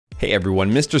Hey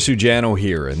everyone, Mr. Sujano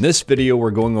here. In this video, we're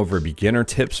going over beginner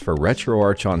tips for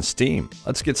RetroArch on Steam.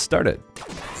 Let's get started.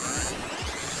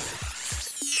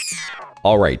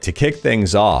 Alright, to kick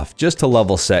things off, just to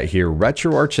level set here,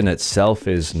 RetroArch in itself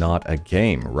is not a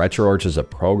game. RetroArch is a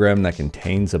program that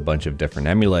contains a bunch of different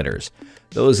emulators.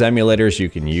 Those emulators you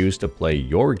can use to play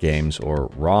your games or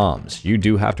ROMs. You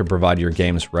do have to provide your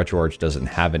games. RetroArch doesn't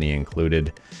have any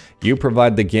included. You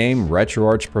provide the game,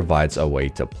 RetroArch provides a way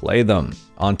to play them.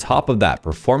 On top of that,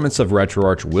 performance of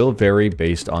RetroArch will vary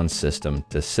based on system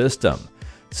to system.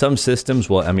 Some systems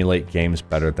will emulate games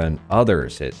better than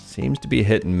others. It seems to be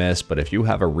hit and miss, but if you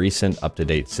have a recent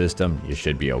up-to-date system, you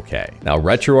should be okay. Now,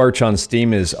 RetroArch on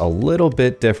Steam is a little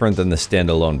bit different than the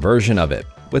standalone version of it.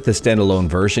 With the standalone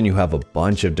version, you have a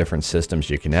bunch of different systems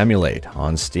you can emulate.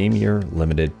 On Steam, you're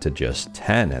limited to just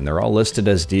 10, and they're all listed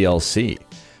as DLC.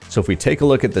 So if we take a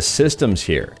look at the systems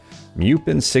here,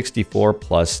 Mupen 64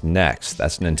 plus Next,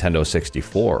 that's Nintendo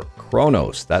 64.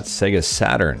 Chronos, that's Sega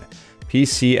Saturn.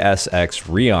 PCSX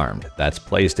Rearmed, that's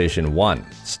PlayStation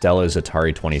 1. Stella is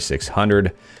Atari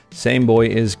 2600. Same Boy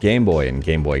is Game Boy and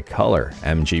Game Boy Color.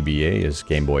 MGBA is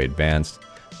Game Boy Advanced.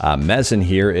 Mezen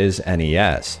here is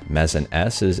NES. Mezen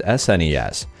S is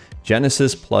SNES.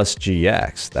 Genesis plus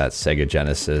GX, that's Sega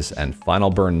Genesis, and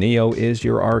Final Burn Neo is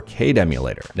your arcade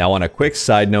emulator. Now on a quick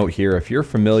side note here, if you're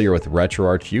familiar with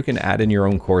RetroArch, you can add in your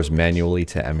own cores manually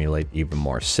to emulate even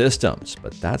more systems,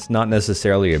 but that's not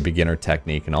necessarily a beginner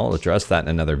technique, and I'll address that in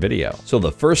another video. So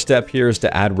the first step here is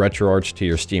to add RetroArch to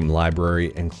your Steam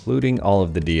library, including all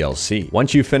of the DLC.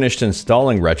 Once you've finished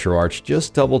installing RetroArch,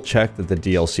 just double check that the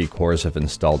DLC cores have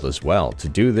installed as well. To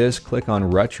do this, click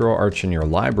on RetroArch in your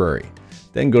library.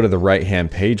 Then go to the right-hand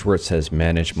page where it says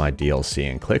Manage My DLC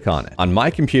and click on it. On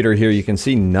my computer here, you can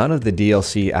see none of the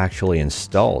DLC actually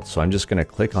installed, so I'm just going to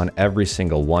click on every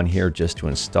single one here just to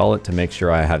install it to make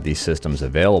sure I have these systems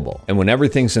available. And when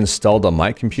everything's installed on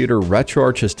my computer,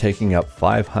 RetroArch is taking up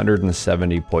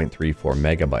 570.34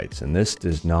 megabytes, and this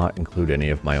does not include any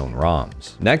of my own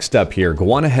ROMs. Next up here,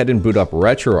 go on ahead and boot up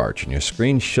RetroArch, and your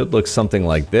screen should look something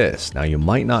like this. Now, you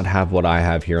might not have what I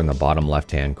have here in the bottom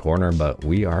left-hand corner, but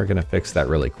we are going to fix that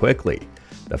really quickly.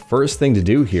 The first thing to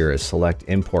do here is select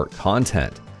Import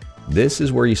Content. This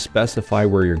is where you specify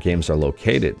where your games are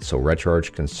located, so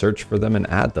RetroArch can search for them and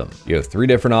add them. You have three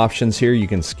different options here. You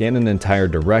can scan an entire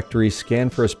directory, scan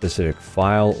for a specific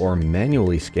file, or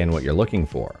manually scan what you're looking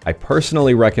for. I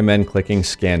personally recommend clicking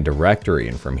Scan Directory,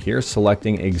 and from here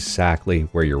selecting exactly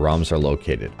where your ROMs are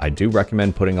located. I do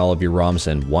recommend putting all of your ROMs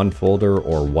in one folder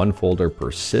or one folder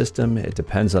per system. It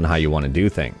depends on how you want to do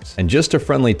things. And just a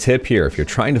friendly tip here, if you're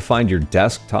trying to find your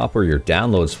desktop or your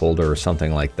downloads folder or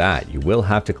something like that, you will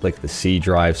have to click the C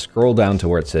drive, scroll down to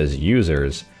where it says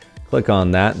Users, click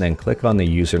on that, and then click on the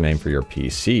username for your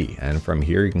PC. And from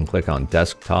here, you can click on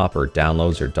Desktop or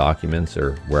Downloads or Documents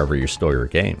or wherever you store your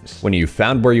games. When you've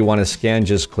found where you want to scan,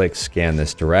 just click Scan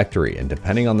this directory. And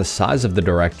depending on the size of the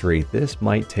directory, this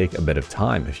might take a bit of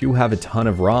time. If you have a ton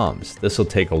of ROMs, this will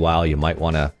take a while. You might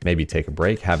want to maybe take a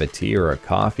break, have a tea or a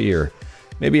coffee, or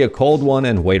maybe a cold one,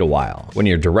 and wait a while. When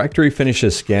your directory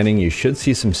finishes scanning, you should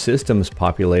see some systems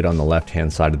populate on the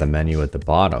left-hand side of the menu at the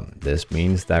bottom. This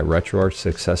means that RetroArch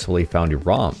successfully found your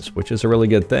ROMs, which is a really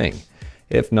good thing.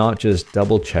 If not, just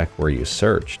double check where you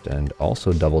searched, and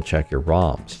also double check your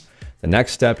ROMs. The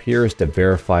next step here is to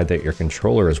verify that your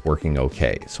controller is working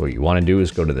okay. So what you want to do is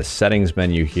go to the settings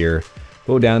menu here,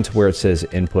 go down to where it says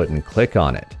Input and click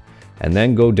on it, and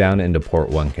then go down into Port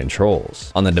 1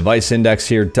 controls. On the device index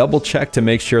here, double check to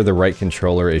make sure the right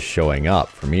controller is showing up.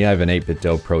 For me, I have an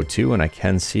 8BitDo Pro 2 and I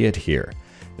can see it here.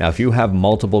 Now, if you have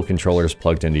multiple controllers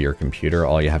plugged into your computer,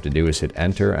 all you have to do is hit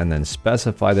enter and then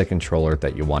specify the controller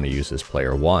that you want to use as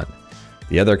player 1.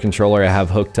 The other controller I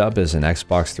have hooked up is an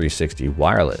Xbox 360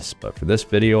 wireless, but for this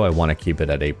video, I want to keep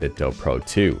it at 8BitDo Pro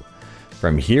 2.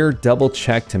 From here, double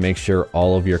check to make sure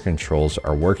all of your controls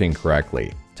are working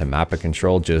correctly. To map a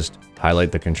control, just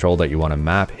highlight the control that you want to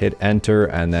map, hit enter,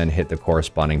 and then hit the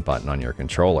corresponding button on your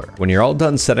controller. When you're all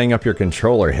done setting up your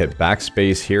controller, hit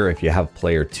backspace here. If you have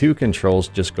player 2 controls,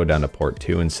 just go down to port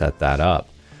 2 and set that up.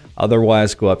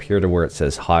 Otherwise, go up here to where it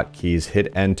says hotkeys,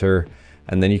 hit enter,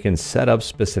 and then you can set up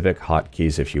specific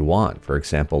hotkeys if you want. For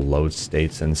example, load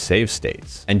states and save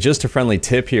states. And just a friendly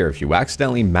tip here, if you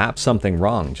accidentally map something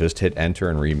wrong, just hit enter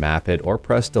and remap it, or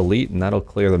press delete and that'll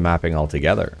clear the mapping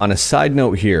altogether. On a side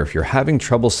note here, if you're having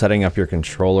trouble setting up your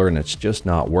controller and it's just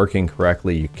not working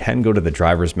correctly, you can go to the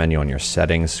drivers menu on your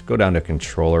settings, go down to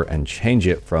controller and change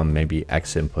it from maybe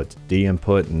X input to D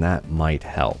input, and that might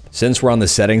help. Since we're on the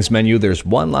settings menu, there's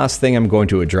one last thing I'm going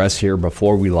to address here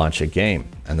before we launch a game.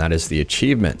 and that is the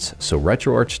achievements. So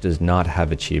RetroArch does not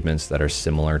have achievements that are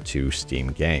similar to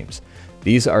Steam games.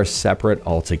 These are separate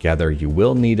altogether. You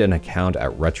will need an account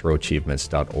at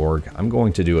retroachievements.org. I'm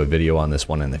going to do a video on this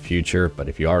one in the future, but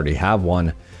if you already have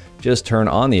one, just turn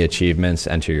on the achievements,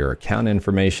 enter your account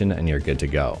information, and you're good to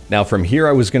go. Now from here,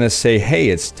 I was gonna say, hey,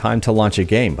 it's time to launch a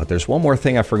game, but there's one more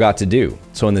thing I forgot to do.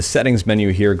 So in the settings menu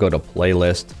here, go to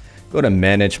playlist, go to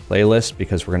manage playlist,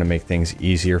 because we're gonna make things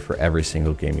easier for every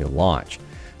single game you launch.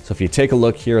 So if you take a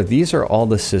look here, these are all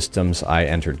the systems I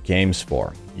entered games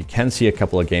for. You can see a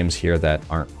couple of games here that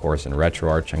aren't cores in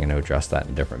RetroArch. I'm going to address that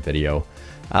in a different video.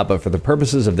 But for the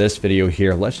purposes of this video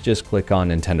here, let's just click on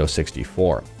Nintendo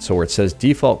 64. So where it says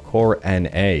default core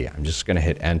NA, I'm just going to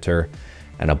hit enter,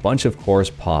 and a bunch of cores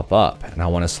pop up, and I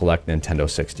want to select Nintendo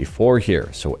 64 here.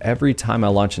 So every time I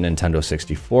launch a Nintendo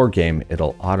 64 game,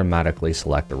 it'll automatically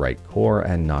select the right core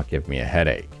and not give me a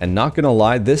headache. And not gonna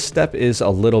lie, this step is a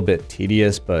little bit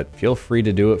tedious, but feel free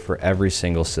to do it for every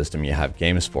single system you have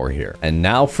games for here. And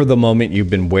now for the moment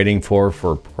you've been waiting for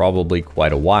probably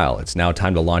quite a while. It's now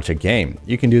time to launch a game.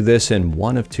 You can do this in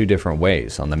one of two different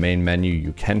ways. On the main menu,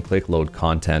 you can click load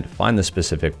content, find the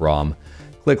specific ROM,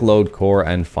 click load core,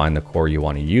 and find the core you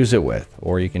want to use it with,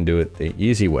 or you can do it the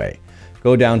easy way.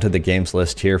 Go down to the games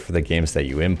list here for the games that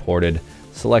you imported,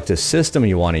 select a system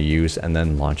you want to use, and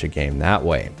then launch a game that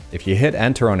way. If you hit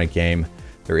enter on a game,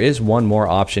 there is one more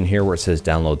option here where it says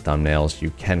download thumbnails.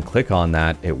 You can click on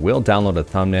that. It will download a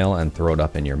thumbnail and throw it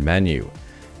up in your menu,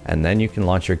 and then you can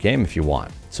launch your game if you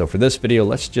want. So for this video,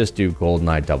 let's just do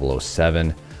GoldenEye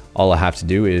 007. All I have to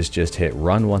do is just hit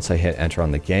run once I hit enter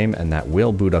on the game, and that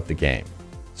will boot up the game.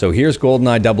 So here's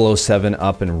GoldenEye 007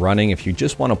 up and running. If you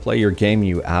just want to play your game,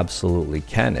 you absolutely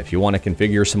can. If you want to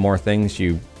configure some more things,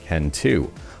 you can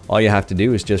too. All you have to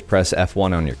do is just press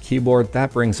F1 on your keyboard.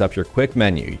 That brings up your quick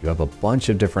menu. You have a bunch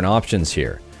of different options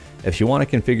here. If you want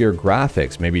to configure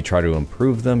graphics, maybe try to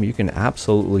improve them, you can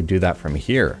absolutely do that from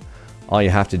here. All you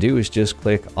have to do is just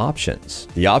click options.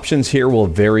 The options here will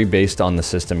vary based on the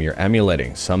system you're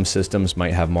emulating. Some systems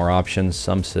might have more options,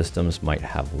 some systems might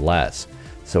have less.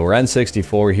 So we're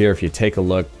N64 here. If you take a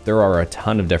look, there are a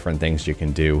ton of different things you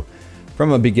can do.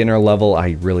 From a beginner level,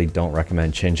 I really don't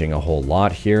recommend changing a whole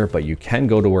lot here, but you can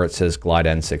go to where it says Glide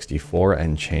N64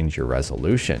 and change your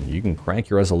resolution. You can crank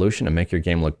your resolution and make your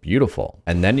game look beautiful.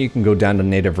 And then you can go down to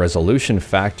native resolution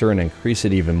factor and increase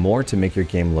it even more to make your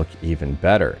game look even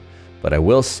better. But I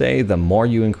will say the more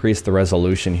you increase the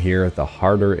resolution here, the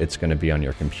harder it's going to be on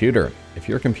your computer. If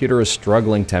your computer is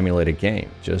struggling to emulate a game,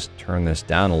 just turn this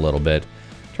down a little bit.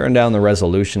 Turn down the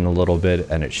resolution a little bit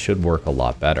and it should work a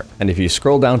lot better. And if you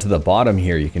scroll down to the bottom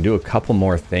here, you can do a couple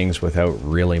more things without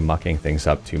really mucking things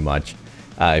up too much.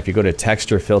 If you go to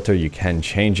texture filter, you can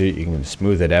change it. You can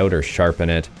smooth it out or sharpen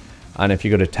it. And if you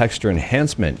go to texture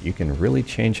enhancement, you can really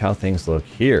change how things look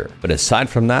here. But aside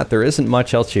from that, there isn't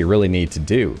much else you really need to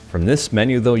do. From this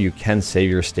menu though, you can save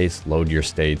your states, load your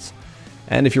states.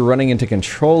 And if you're running into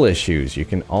control issues, you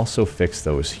can also fix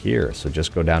those here. So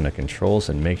just go down to controls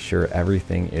and make sure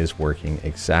everything is working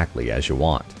exactly as you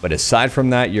want. But aside from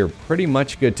that, you're pretty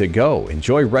much good to go.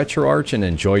 Enjoy RetroArch and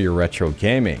enjoy your retro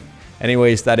gaming.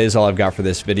 Anyways, that is all I've got for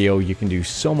this video. You can do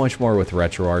so much more with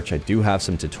RetroArch. I do have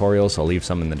some tutorials. I'll leave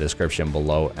some in the description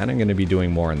below, and I'm going to be doing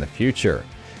more in the future.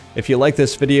 If you like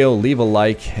this video, leave a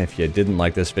like. If you didn't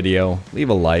like this video, leave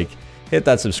a like. Hit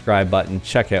that subscribe button,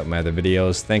 check out my other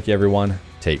videos. Thank you everyone,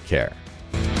 take care.